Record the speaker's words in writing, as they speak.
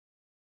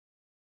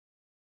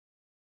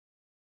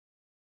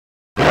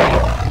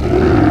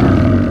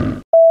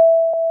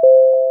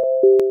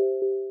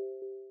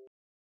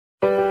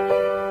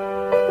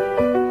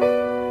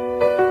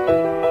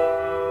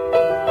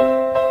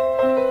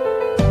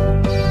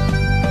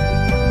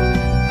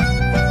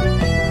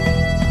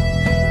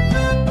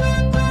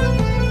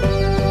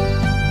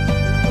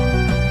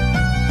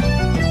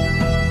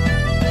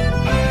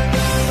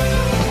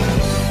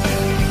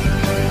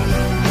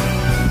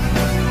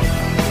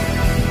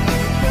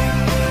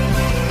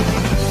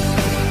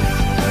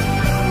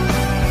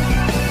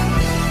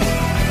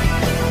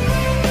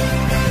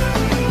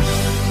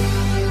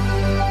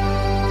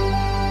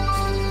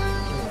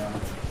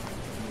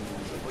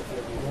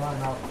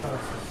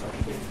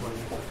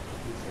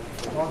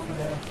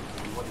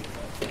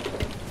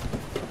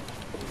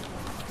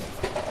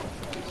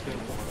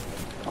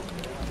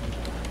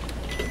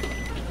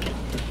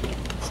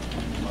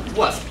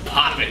What's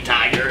poppin',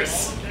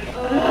 Tigers?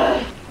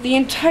 The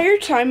entire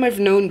time I've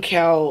known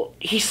Cal,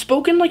 he's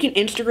spoken like an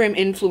Instagram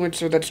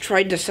influencer that's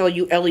tried to sell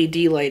you LED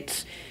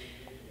lights.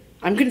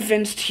 I'm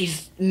convinced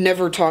he's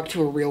never talked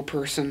to a real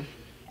person.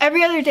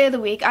 Every other day of the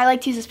week, I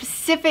like to use a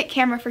specific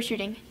camera for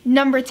shooting,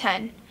 number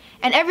 10.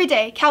 And every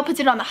day, Cal puts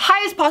it on the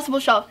highest possible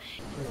shelf.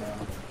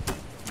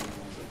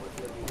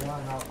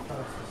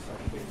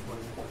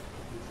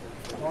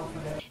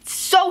 It's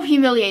so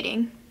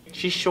humiliating.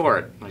 She's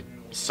short. I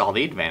saw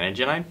the advantage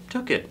and I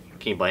took it.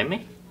 Can you blame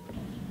me?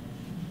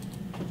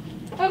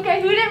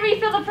 Okay, who didn't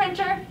refill the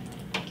printer?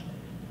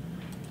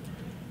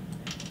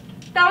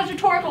 That was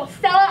rhetorical.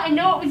 Stella, I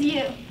know it was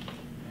you.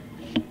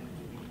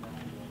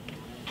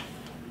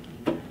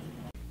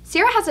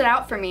 Sierra has it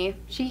out for me.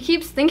 She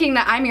keeps thinking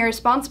that I'm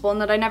irresponsible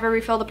and that I never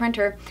refill the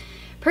printer.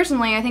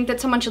 Personally, I think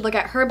that someone should look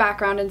at her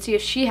background and see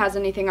if she has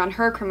anything on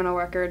her criminal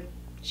record.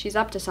 She's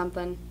up to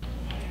something.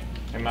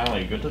 Hey Milo,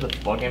 you go to the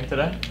football game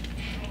today?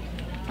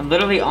 I'm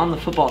literally on the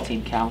football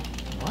team, Cal.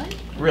 What?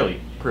 Really?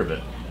 Prove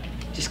it.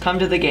 Just come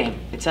to the game.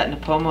 It's at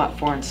Napomo at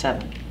 4 and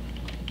 7.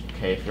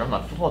 Okay, if you're on the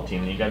football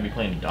team, then you gotta be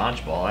playing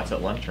dodgeball. That's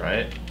at lunch,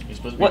 right? You're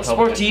supposed to be What sport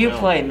public do you film.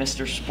 play,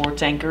 Mr.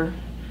 Sports Anchor?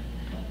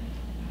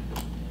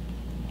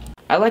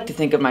 I like to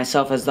think of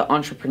myself as the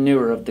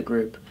entrepreneur of the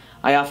group.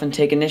 I often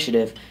take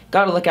initiative.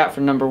 Gotta look out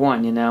for number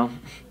one, you know?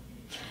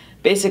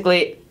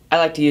 Basically, I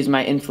like to use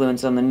my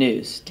influence on the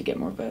news to get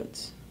more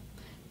votes.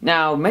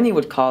 Now, many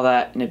would call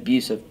that an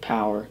abuse of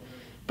power,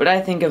 but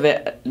I think of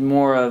it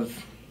more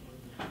of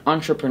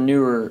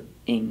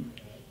entrepreneur-ing.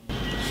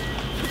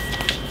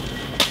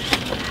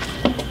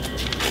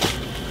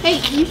 Hey,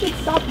 you should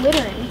stop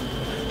littering.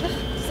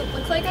 Does it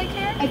look like I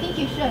care? I think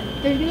you should.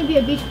 There's going to be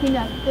a beach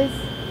cleanup this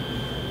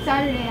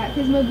Saturday at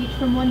Pismo Beach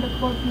from 1 to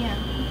 4 p.m.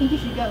 I think you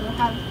should go. They'll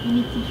have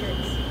unique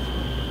t-shirts.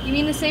 You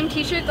mean the same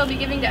t-shirt they'll be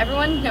giving to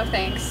everyone? No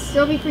thanks.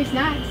 There'll be free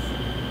snacks.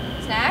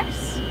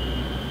 Snacks?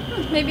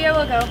 Maybe I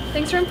will go.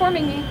 Thanks for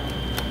informing me.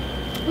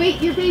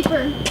 Wait, your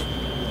paper.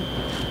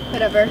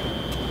 Whatever.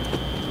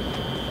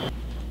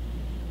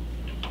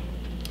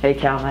 Hey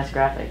Cal, nice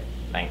graphic.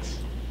 Thanks.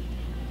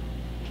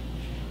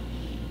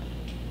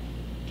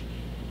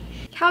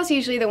 Cal's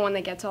usually the one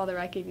that gets all the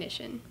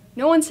recognition.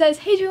 No one says,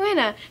 hey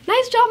Joanna,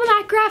 nice job on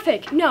that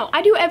graphic. No,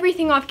 I do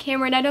everything off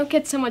camera and I don't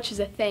get so much as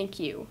a thank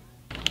you.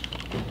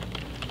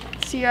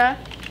 Sierra,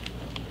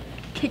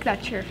 kick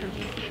that chair for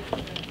me.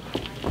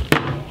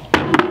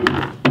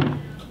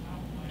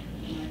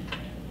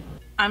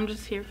 I'm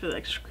just here for the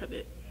extra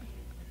credit.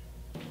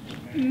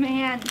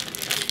 Man,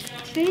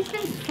 today's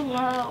been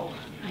slow.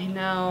 I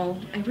know.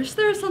 I wish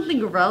there was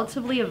something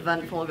relatively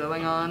eventful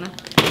going on.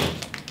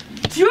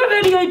 Do you have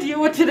any idea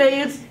what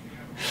today is?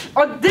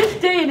 On this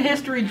day in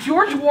history,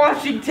 George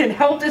Washington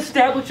helped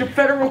establish a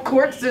federal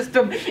court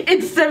system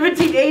in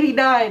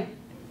 1789.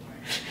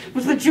 It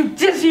was the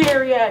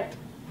Judiciary Act.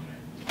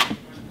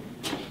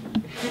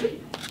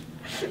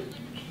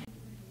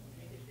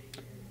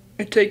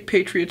 I take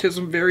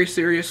patriotism very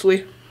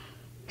seriously.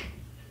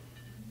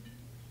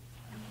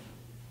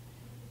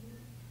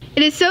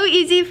 It is so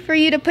easy for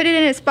you to put it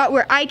in a spot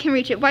where I can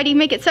reach it. Why do you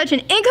make it such an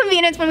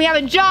inconvenience when we have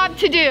a job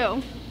to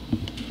do?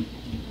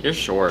 You're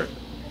short.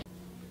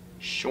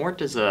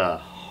 Short is a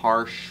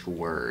harsh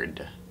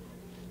word.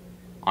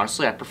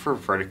 Honestly, I prefer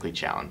vertically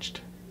challenged.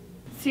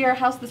 Sierra,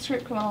 how's the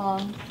script coming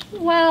along?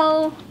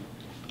 Well,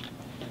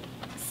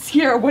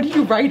 Sierra, what are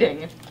you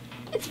writing?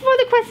 it's for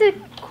the Quest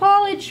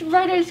College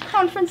Writers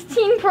Conference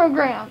Teen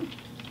Program.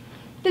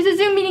 There's a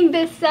Zoom meeting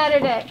this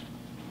Saturday.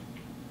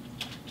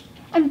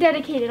 I'm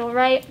dedicated, all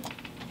right?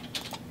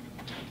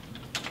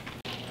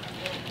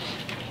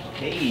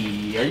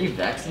 Hey, are you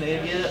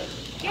vaccinated yet?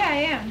 Yeah, I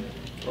am.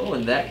 Oh,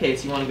 in that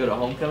case, you want to go to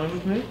homecoming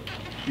with me?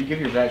 If you give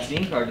your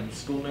vaccine card to the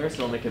school nurse,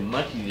 it'll make it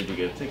much easier to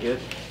get a ticket.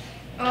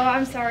 Oh,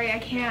 I'm sorry, I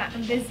can't.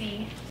 I'm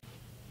busy.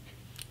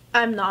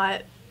 I'm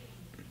not.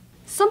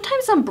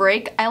 Sometimes on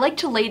break, I like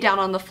to lay down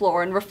on the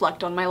floor and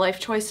reflect on my life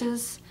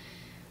choices.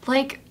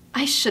 Like,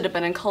 I should have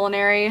been in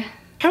culinary.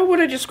 How would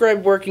I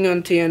describe working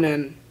on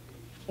TNN?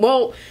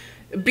 Well,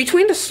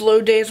 Between the slow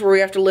days where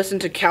we have to listen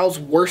to Cal's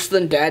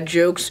worse-than-dad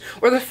jokes,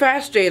 or the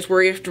fast days where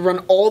we have to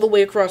run all the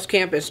way across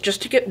campus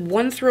just to get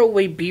one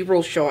throwaway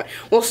B-roll shot,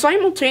 while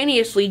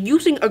simultaneously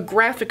using a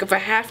graphic of a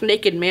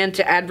half-naked man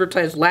to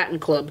advertise Latin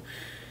Club.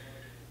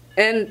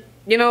 And,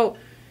 you know,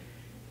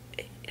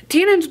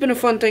 TNN's been a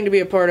fun thing to be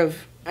a part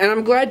of, and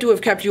I'm glad to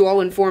have kept you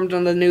all informed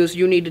on the news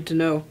you needed to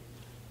know.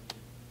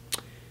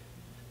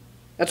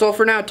 That's all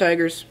for now,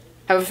 Tigers.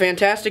 Have a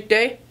fantastic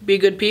day, be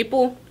good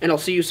people, and I'll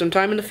see you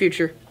sometime in the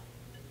future.